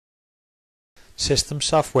System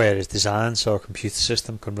software is designed so a computer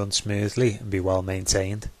system can run smoothly and be well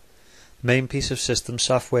maintained. The main piece of system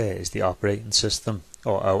software is the operating system,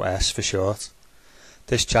 or OS for short.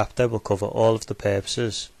 This chapter will cover all of the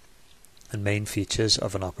purposes and main features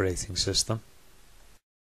of an operating system.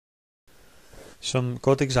 Some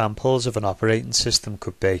good examples of an operating system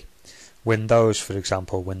could be Windows, for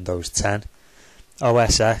example Windows 10,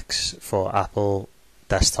 OS X for Apple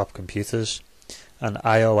desktop computers, and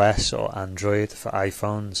iOS or Android for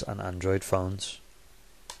iPhones and Android phones.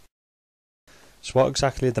 So what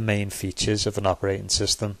exactly are the main features of an operating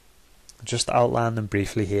system? I'll just outline them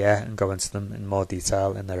briefly here and go into them in more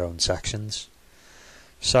detail in their own sections.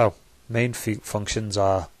 So, main functions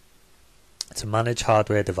are to manage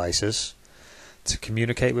hardware devices, to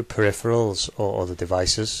communicate with peripherals or other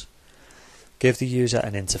devices, give the user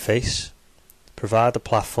an interface, provide a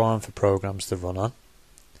platform for programs to run on,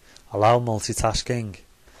 allow multitasking,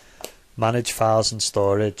 manage files and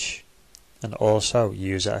storage, and also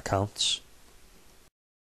user accounts.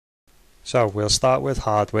 So we'll start with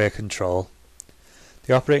hardware control.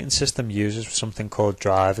 The operating system uses something called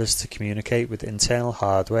drivers to communicate with internal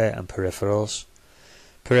hardware and peripherals.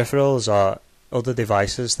 Peripherals are other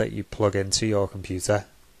devices that you plug into your computer.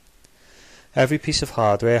 Every piece of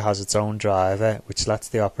hardware has its own driver, which lets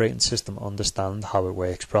the operating system understand how it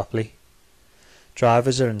works properly.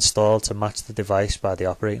 Drivers are installed to match the device by the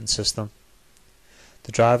operating system.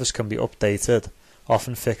 The drivers can be updated,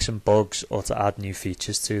 often fixing bugs or to add new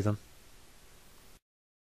features to them.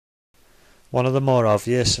 One of the more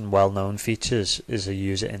obvious and well-known features is a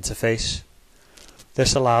user interface.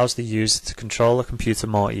 This allows the user to control the computer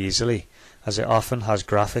more easily, as it often has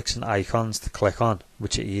graphics and icons to click on,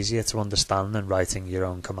 which are easier to understand than writing your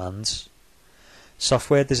own commands.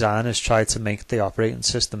 Software designers try to make the operating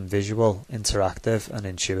system visual, interactive and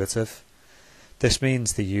intuitive. This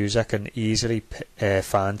means the user can easily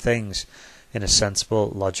find things in a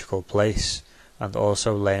sensible, logical place and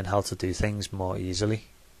also learn how to do things more easily.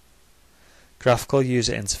 Graphical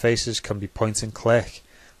user interfaces can be point and click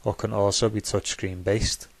or can also be touchscreen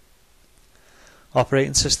based.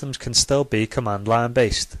 Operating systems can still be command line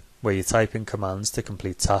based, where you type in commands to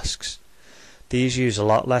complete tasks. These use a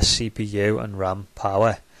lot less CPU and RAM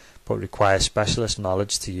power, but require specialist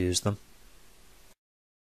knowledge to use them.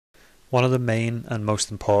 One of the main and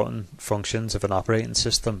most important functions of an operating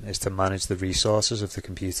system is to manage the resources of the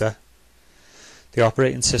computer. The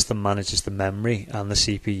operating system manages the memory and the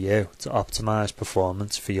CPU to optimize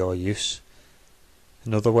performance for your use.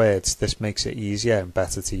 In other words, this makes it easier and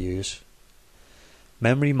better to use.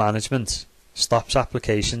 Memory management stops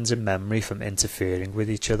applications in memory from interfering with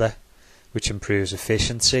each other, which improves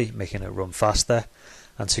efficiency, making it run faster,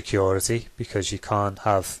 and security, because you can't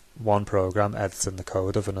have one program editing the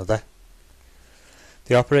code of another.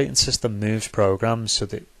 The operating system moves programs so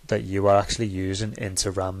that you are actually using into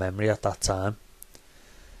RAM memory at that time.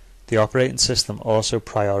 The operating system also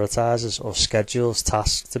prioritizes or schedules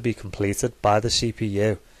tasks to be completed by the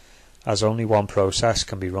CPU, as only one process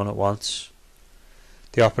can be run at once.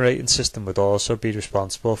 The operating system would also be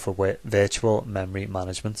responsible for virtual memory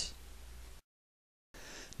management.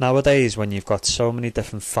 Nowadays, when you've got so many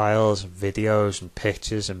different files, videos and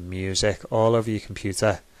pictures and music all over your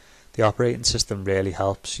computer, the operating system really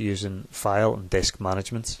helps using file and disk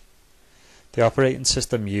management. The operating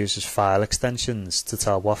system uses file extensions to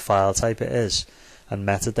tell what file type it is and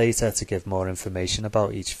metadata to give more information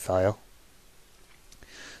about each file.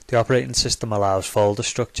 The operating system allows folder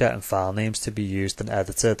structure and file names to be used and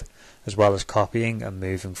edited, as well as copying and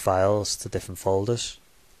moving files to different folders.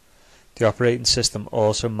 The operating system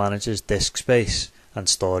also manages disk space and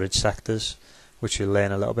storage sectors, which we'll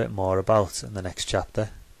learn a little bit more about in the next chapter.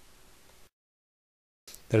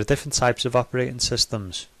 There are different types of operating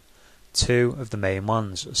systems. Two of the main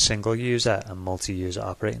ones are single-user and multi-user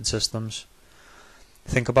operating systems.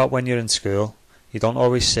 Think about when you're in school. You don't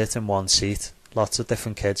always sit in one seat. Lots of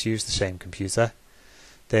different kids use the same computer.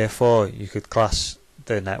 Therefore, you could class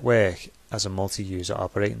the network as a multi-user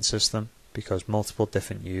operating system because multiple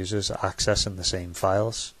different users are accessing the same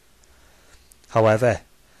files. However,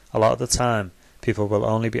 a lot of the time, people will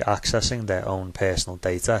only be accessing their own personal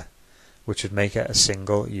data, which would make it a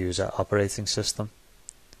single-user operating system.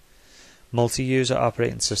 Multi-user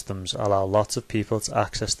operating systems allow lots of people to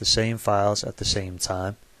access the same files at the same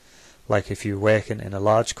time, like if you're working in a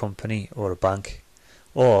large company or a bank,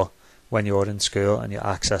 or when you're in school and you're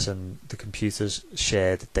accessing the computer's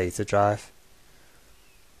shared data drive.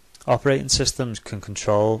 Operating systems can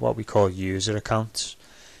control what we call user accounts,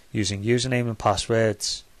 using username and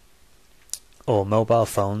passwords, or mobile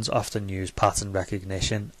phones often use pattern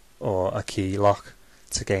recognition or a key lock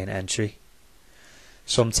to gain entry.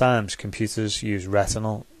 Sometimes computers use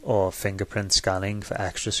retinal or fingerprint scanning for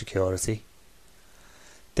extra security.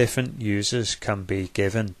 Different users can be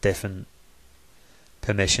given different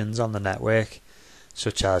permissions on the network,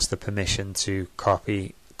 such as the permission to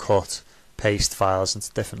copy, cut, paste files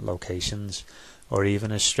into different locations, or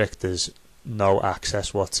even as strict as no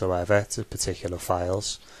access whatsoever to particular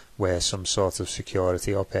files where some sort of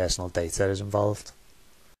security or personal data is involved.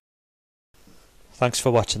 Thanks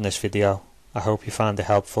for watching this video. I hope you found it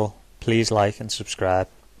helpful. Please like and subscribe.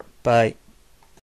 Bye.